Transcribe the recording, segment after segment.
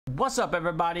What's up,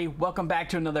 everybody? Welcome back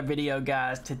to another video,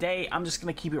 guys. Today I'm just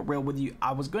gonna keep it real with you.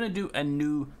 I was gonna do a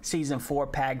new season 4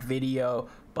 pack video,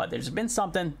 but there's been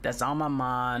something that's on my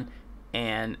mind,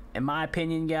 and in my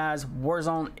opinion, guys,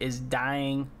 Warzone is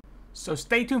dying. So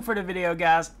stay tuned for the video,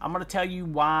 guys. I'm gonna tell you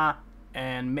why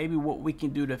and maybe what we can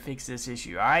do to fix this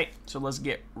issue. All right, so let's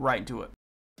get right into it.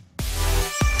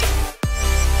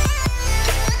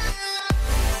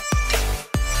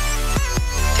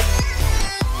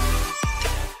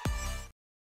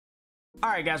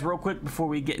 Alright guys, real quick before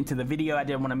we get into the video, I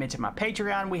did want to mention my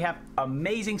Patreon. We have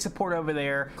amazing support over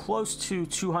there, close to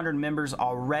 200 members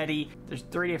already. There's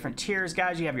 3 different tiers,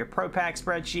 guys. You have your Pro Pack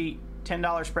spreadsheet,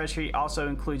 $10 spreadsheet also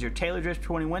includes your Taylor Drift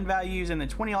 20 win values, and the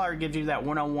 $20 gives you that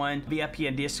one-on-one VIP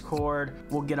and Discord.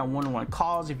 We'll get on one-on-one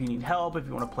calls if you need help, if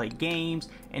you want to play games,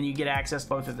 and you get access to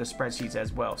both of the spreadsheets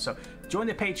as well. So join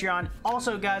the Patreon.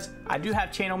 Also, guys, I do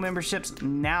have channel memberships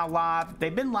now live.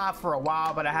 They've been live for a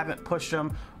while, but I haven't pushed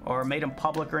them or made them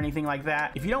public or anything like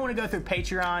that. If you don't want to go through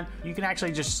Patreon, you can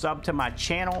actually just sub to my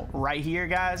channel right here,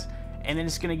 guys. And then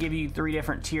it's going to give you 3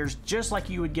 different tiers, just like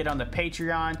you would get on the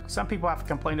Patreon. Some people have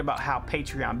complained about how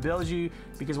Patreon bills you,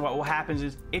 because what will happen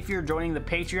is if you're joining the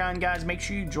Patreon, guys, make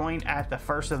sure you join at the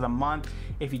first of the month.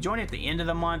 If you join at the end of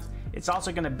the month, it's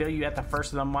also going to bill you at the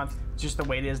first of the month, just the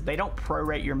way it is. They don't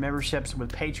prorate your memberships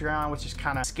with Patreon, which is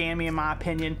kind of scammy in my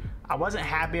opinion. I wasn't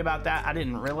happy about that. I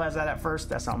didn't realize that at first.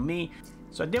 That's on me.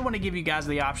 So I did want to give you guys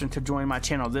the option to join my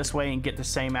channel this way and get the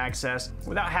same access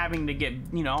without having to get,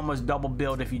 you know, almost double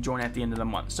billed if you join at the end of the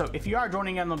month. So if you are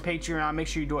joining on the Patreon, make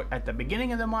sure you do it at the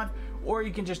beginning of the month, or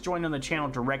you can just join on the channel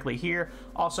directly here.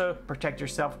 Also, protect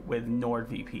yourself with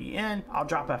NordVPN. I'll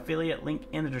drop an affiliate link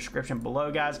in the description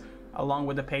below, guys, along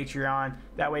with the Patreon.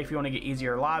 That way, if you want to get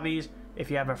easier lobbies, if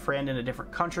you have a friend in a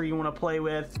different country you want to play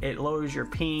with, it lowers your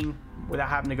ping without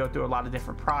having to go through a lot of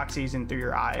different proxies and through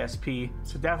your ISP.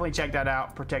 So definitely check that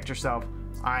out. Protect yourself.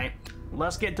 All right,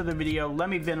 let's get to the video. Let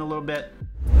me vent a little bit.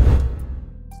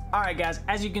 All right, guys,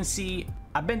 as you can see,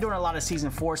 I've been doing a lot of season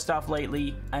 4 stuff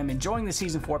lately. I'm enjoying the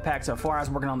season 4 pack so far. I was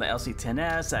working on the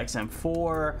LC10S,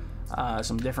 XM4,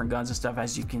 some different guns and stuff,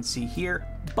 as you can see here.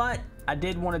 But I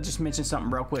did want to just mention something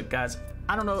real quick, guys.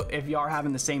 I don't know if y'all are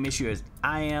having the same issue as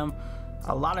I am.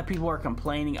 A lot of people are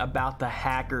complaining about the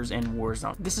hackers in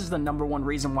Warzone. This is the #1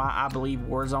 reason why I believe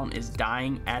Warzone is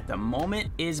dying at the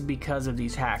moment, is because of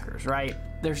these hackers, right?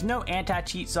 There's no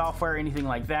anti-cheat software or anything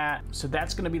like that, so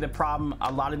that's going to be the problem.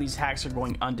 A lot of these hacks are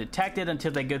going undetected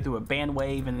until they go through a ban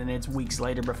wave, and then it's weeks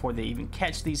later before they even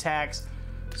catch these hacks.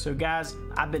 So guys,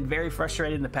 I've been very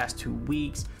frustrated in the past 2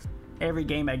 weeks. Every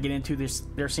game I get into,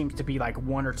 there seems to be like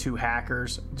 1 or 2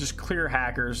 hackers, just clear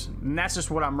hackers, and that's just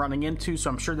what I'm running into. So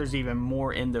I'm sure there's even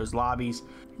more in those lobbies.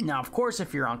 Now, of course,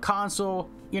 if you're on console,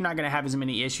 you're not going to have as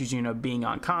many issues. You know, being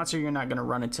on console, you're not going to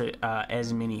run into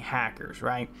as many hackers,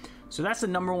 right? So that's the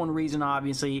 #1 reason,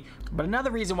 obviously. But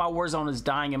another reason why Warzone is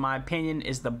dying, in my opinion,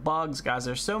 is the bugs, guys.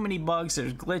 There's so many bugs.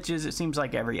 There's glitches. It seems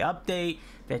like every update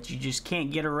that you just can't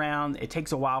get around. It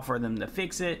takes a while for them to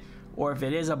fix it. Or if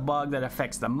it is a bug that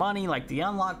affects the money, like the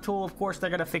unlock tool, of course, they're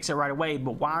going to fix it right away.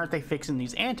 But why aren't they fixing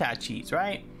these anti-cheats,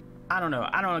 right? I don't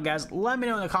know, guys. Let me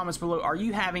know in the comments below. Are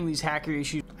you having these hacker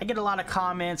issues? I get a lot of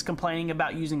comments complaining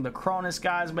about using the Cronus,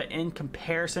 guys, but in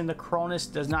comparison, the Cronus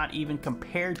does not even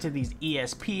compare to these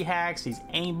ESP hacks, these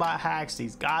aimbot hacks,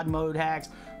 these God mode hacks.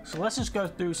 So let's just go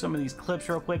through some of these clips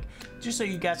real quick, just so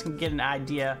you guys can get an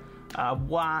idea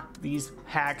why these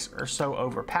hacks are so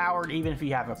overpowered. Even if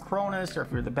you have a Cronus or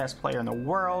if you're the best player in the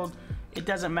world, it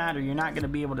doesn't matter. You're not going to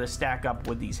be able to stack up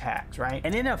with these hacks, right?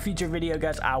 And in a future video,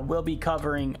 guys, I will be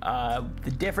covering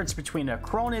the difference between a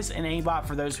Cronus and aimbot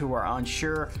for those who are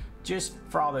unsure, just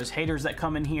for all those haters that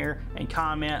come in here and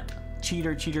comment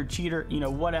cheater, cheater, cheater, you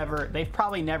know, whatever. They've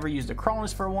probably never used a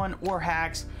Cronus for one, or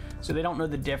hacks, so they don't know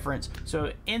the difference.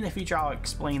 So in the future, I'll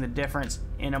explain the difference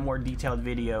in a more detailed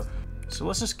video. So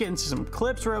let's just get into some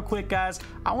clips real quick, guys.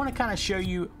 I want to kind of show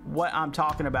you what I'm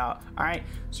talking about. All right,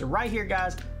 so right here,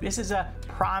 guys, this is a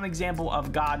prime example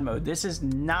of God mode. This is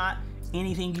not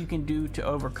anything you can do to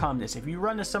overcome this. If you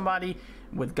run to somebody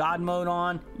with God mode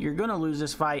on, you're gonna lose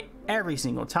this fight every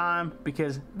single time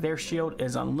because their shield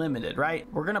is unlimited, right?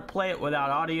 We're gonna play it without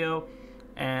audio,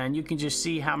 and you can just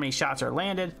see how many shots are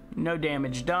landed, no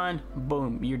damage done,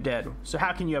 boom, you're dead. So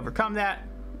how can you overcome that?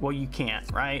 Well, you can't,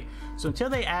 right? So until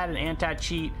they add an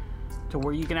anti-cheat to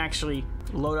where you can actually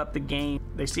load up the game,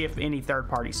 they see if any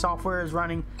third-party software is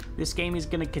running, this game is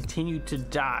going to continue to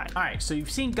die. All right, so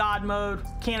you've seen God mode,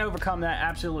 can't overcome that,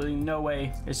 absolutely no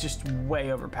way. It's just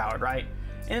way overpowered, right?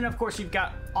 And then of course you've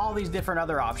got all these different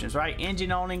other options, right?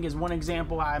 Engine owning is one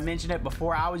example. I mentioned it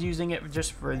before. I was using it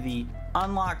just for the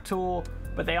unlock tool,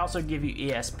 but they also give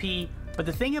you ESP. But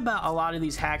the thing about a lot of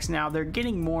these hacks now, they're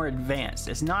getting more advanced.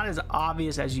 It's not as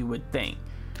obvious as you would think.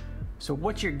 So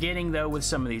what you're getting though with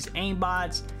some of these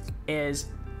aimbots is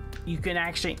you can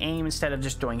actually aim instead of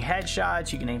just doing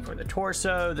headshots. You can aim for the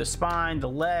torso, the spine, the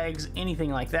legs,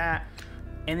 anything like that.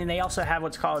 And then they also have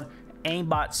what's called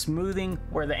aimbot smoothing,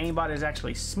 where the aimbot is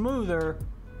actually smoother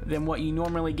than what you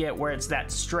normally get, where it's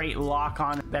that straight lock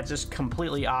on that's just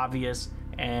completely obvious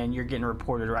and you're getting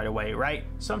reported right away, right?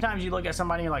 Sometimes you look at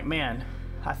somebody and you're like, man,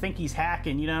 I think he's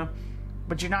hacking, you know,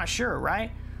 but you're not sure, right?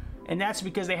 And that's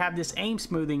because they have this aim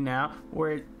smoothing now,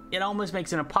 where it almost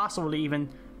makes it impossible to even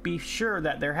be sure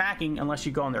that they're hacking unless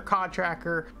you go on their COD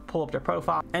tracker, pull up their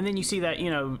profile, and then you see that, you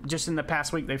know, just in the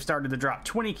past week they've started to drop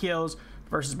 20 kills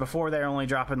versus before they're only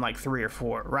dropping like 3 or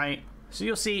 4, right? So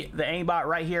you'll see the aimbot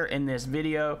right here in this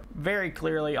video very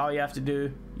clearly. All you have to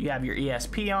do, you have your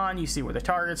ESP on, you see where the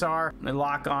targets are, the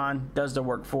lock on does the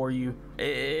work for you.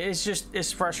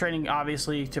 It's frustrating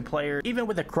obviously to players. Even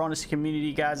with the Cronus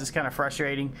community, guys, it's kind of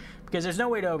frustrating because there's no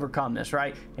way to overcome this,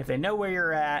 right? If they know where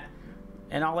you're at,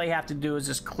 and all they have to do is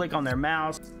just click on their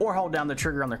mouse or hold down the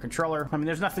trigger on their controller. I mean,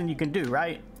 there's nothing you can do,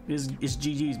 right? It's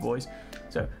GG's, boys.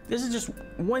 So this is just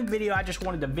one video I just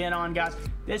wanted to vent on, guys.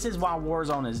 This is why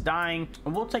Warzone is dying.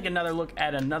 And we'll take another look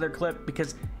at another clip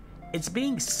because it's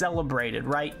being celebrated,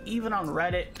 right? Even on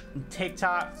Reddit and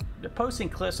TikTok, they're posting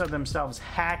clips of themselves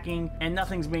hacking and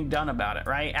nothing's being done about it,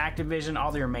 right? Activision,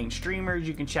 all their main streamers,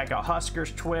 you can check out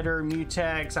Huskerrs' Twitter,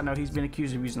 Mutex. I know he's been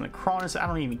accused of using the Cronus. I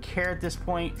don't even care at this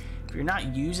point. If you're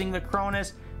not using the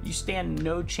Cronus, you stand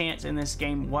no chance in this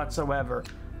game whatsoever.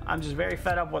 I'm just very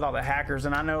fed up with all the hackers,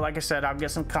 and I know, like I said, I'll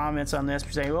get some comments on this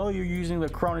saying, oh, you're using the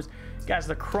Cronus. Guys,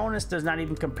 the Cronus does not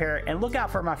even compare, and look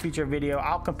out for my future video.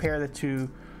 I'll compare the two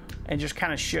and just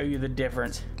kind of show you the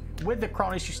difference. With the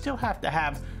Cronus, you still have to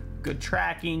have good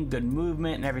tracking, good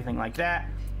movement, and everything like that.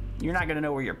 You're not going to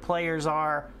know where your players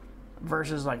are,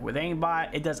 versus like with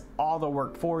aimbot, it does all the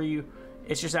work for you.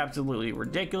 It's just absolutely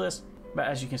ridiculous. But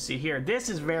as you can see here, this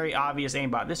is very obvious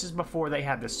aimbot. This is before they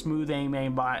had the smooth aim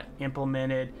aimbot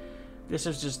implemented. This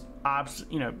is just,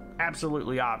 you know,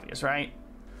 absolutely obvious, right?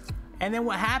 And then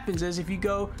what happens is if you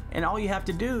go and all you have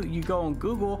to do, you go on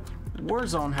Google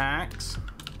Warzone hacks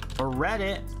or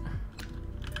Reddit.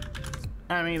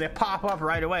 I mean, they pop up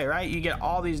right away, right? You get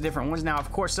all these different ones. Now,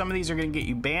 of course, some of these are going to get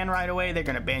you banned right away. They're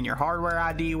going to ban your hardware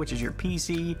ID, which is your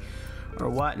PC or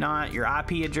whatnot, your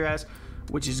IP address,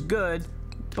 which is good.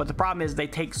 But the problem is they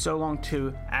take so long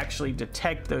to actually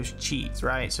detect those cheats,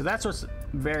 right? So that's what's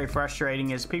very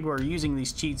frustrating is people are using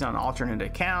these cheats on alternate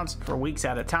accounts for weeks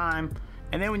at a time.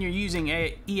 And then when you're using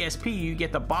a ESP, you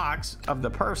get the box of the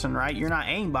person, right? You're not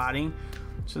aimbotting.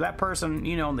 So that person,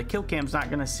 you know, on the kill cam's not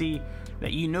gonna see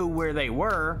that you know where they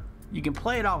were. You can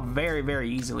play it off very, very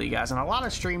easily, guys. And a lot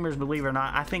of streamers, believe it or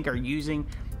not, I think are using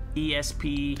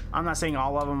ESP. I'm not saying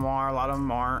all of them are, a lot of them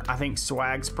aren't. I think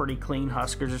Swagg's pretty clean,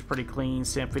 Huskerrs is pretty clean,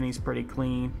 Symfuhny's pretty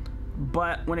clean.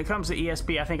 But when it comes to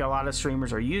ESP, I think a lot of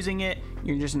streamers are using it.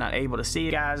 You're just not able to see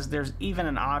it, guys. There's even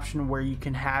an option where you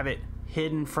can have it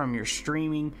hidden from your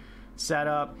streaming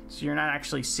setup, so you're not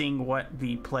actually seeing what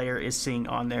the player is seeing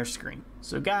on their screen.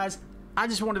 So guys, I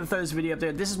just wanted to throw this video up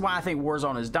there. This is why I think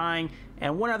Warzone is dying.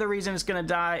 And one other reason it's going to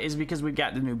die is because we've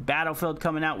got the new Battlefield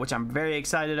coming out, which I'm very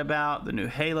excited about. The new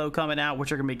Halo coming out,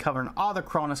 which are going to be covering all the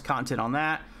Cronus content on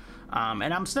that.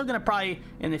 And I'm still going to probably,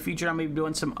 in the future, I'm going to be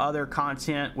doing some other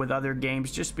content with other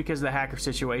games just because the hacker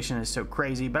situation is so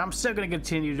crazy. But I'm still going to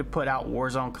continue to put out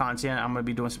Warzone content. I'm going to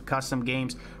be doing some custom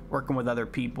games, working with other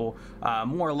people,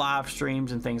 more live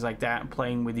streams and things like that, and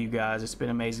playing with you guys. It's been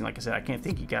amazing. Like I said, I can't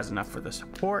thank you guys enough for the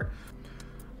support.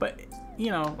 But,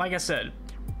 you know, like I said,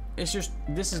 it's just,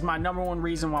 this is my #1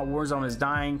 reason why Warzone is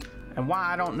dying, and why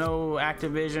I don't know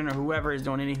Activision or whoever is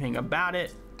doing anything about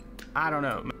it. I don't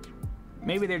know.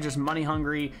 Maybe they're just money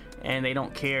hungry and they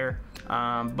don't care,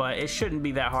 but it shouldn't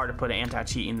be that hard to put an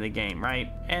anti-cheat into the game, right?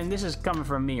 And this is coming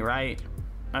from me, right?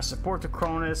 I support the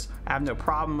Cronus. I have no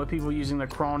problem with people using the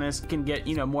Cronus. You can get,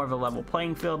 you know, more of a level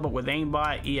playing field, but with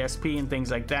aimbot, ESP, and things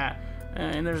like that,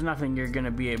 and there's nothing you're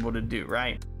gonna be able to do,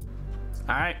 right?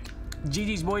 All right,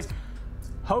 GG's, boys.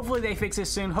 Hopefully they fix this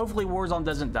soon. Hopefully Warzone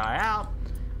doesn't die out.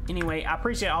 Anyway, I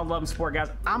appreciate all the love and support, guys.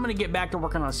 I'm gonna get back to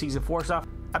working on Season 4 stuff.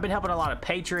 I've been helping a lot of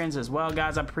patrons as well,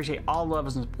 guys. I appreciate all the love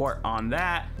and support on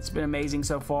that. It's been amazing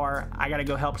so far. I gotta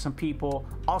go help some people.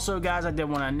 Also, guys, I did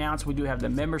want to announce we do have the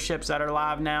memberships that are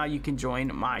live now. You can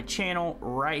join my channel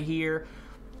right here,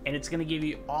 and it's gonna give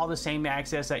you all the same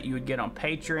access that you would get on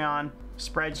Patreon,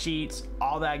 spreadsheets,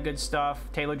 all that good stuff,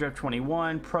 Taylor Drift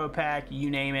 21, Pro Pack, you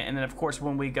name it. And then of course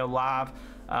when we go live,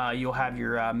 you'll have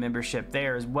your membership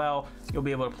there as well. You'll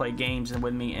be able to play games and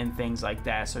with me and things like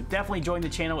that. So definitely join the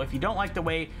channel. If you don't like the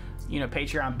way, you know,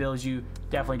 Patreon bills you,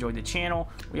 definitely join the channel.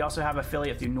 We also have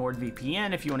affiliate through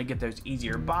NordVPN if you want to get those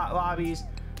easier bot lobbies.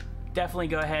 Definitely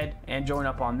go ahead and join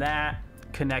up on that.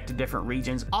 Connect to different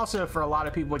regions. Also, for a lot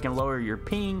of people, it can lower your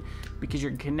ping because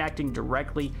you're connecting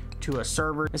directly to a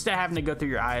server instead of having to go through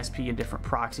your ISP and different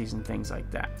proxies and things like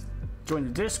that. Join the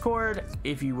Discord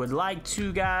if you would like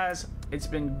to, guys. It's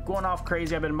been going off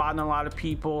crazy. I've been modding a lot of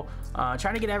people,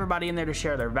 trying to get everybody in there to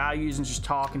share their values and just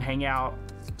talk and hang out.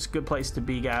 It's a good place to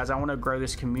be, guys. I want to grow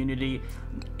this community,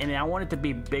 and I want it to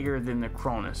be bigger than the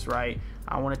Cronus, right?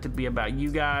 I want it to be about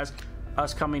you guys,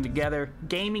 us coming together.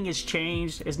 Gaming has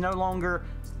changed. It's no longer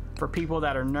for people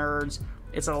that are nerds.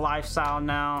 It's a lifestyle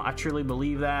now. I truly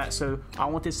believe that. So I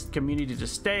want this community to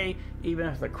stay, even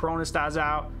if the Cronus dies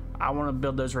out. I want to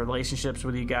build those relationships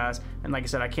with you guys. And like I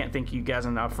said, I can't thank you guys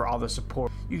enough for all the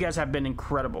support. You guys have been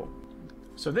incredible.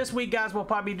 So this week, guys, we'll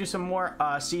probably do some more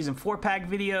season 4-pack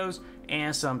videos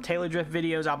and some Taylor Drift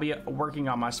videos. I'll be working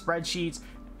on my spreadsheets.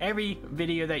 Every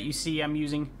video that you see, I'm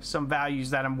using some values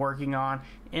that I'm working on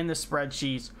in the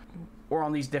spreadsheets or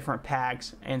on these different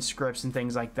packs and scripts and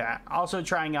things like that. Also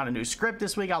trying out a new script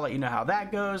this week. I'll let you know how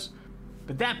that goes.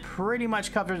 But that pretty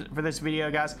much covers it for this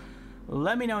video, guys.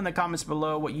 Let me know in the comments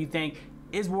below what you think.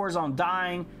 Is Warzone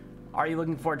dying? Are you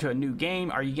looking forward to a new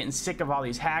game? Are you getting sick of all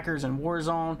these hackers in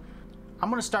Warzone? I'm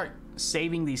going to start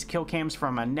saving these kill cams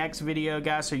for my next video,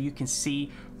 guys, so you can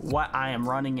see what I am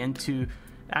running into.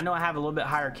 I know I have a little bit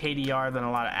higher KDR than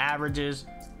a lot of averages.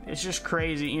 It's just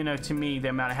crazy, you know, to me, the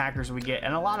amount of hackers we get,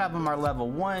 and a lot of them are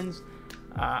level 1s.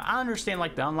 I understand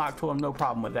like the unlock tool, no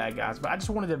problem with that, guys, but I just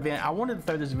wanted to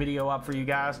throw this video up for you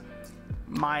guys.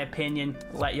 My opinion,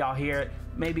 let y'all hear it.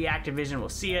 Maybe Activision will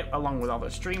see it along with all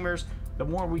the streamers. The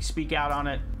more we speak out on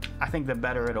it, I think the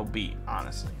better it'll be,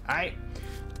 honestly. All right,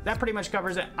 that pretty much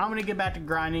covers it. I'm gonna get back to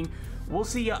grinding. We'll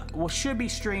see. We should be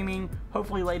streaming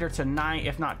hopefully later tonight,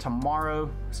 if not tomorrow,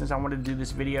 since I wanted to do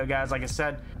this video, guys. Like I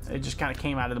said, it just kind of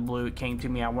came out of the blue. It came to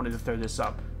me. I wanted to throw this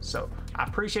up. So I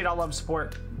appreciate all love and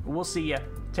support. We'll see ya.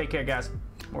 Take care, guys.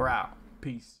 We're out.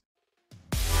 Peace.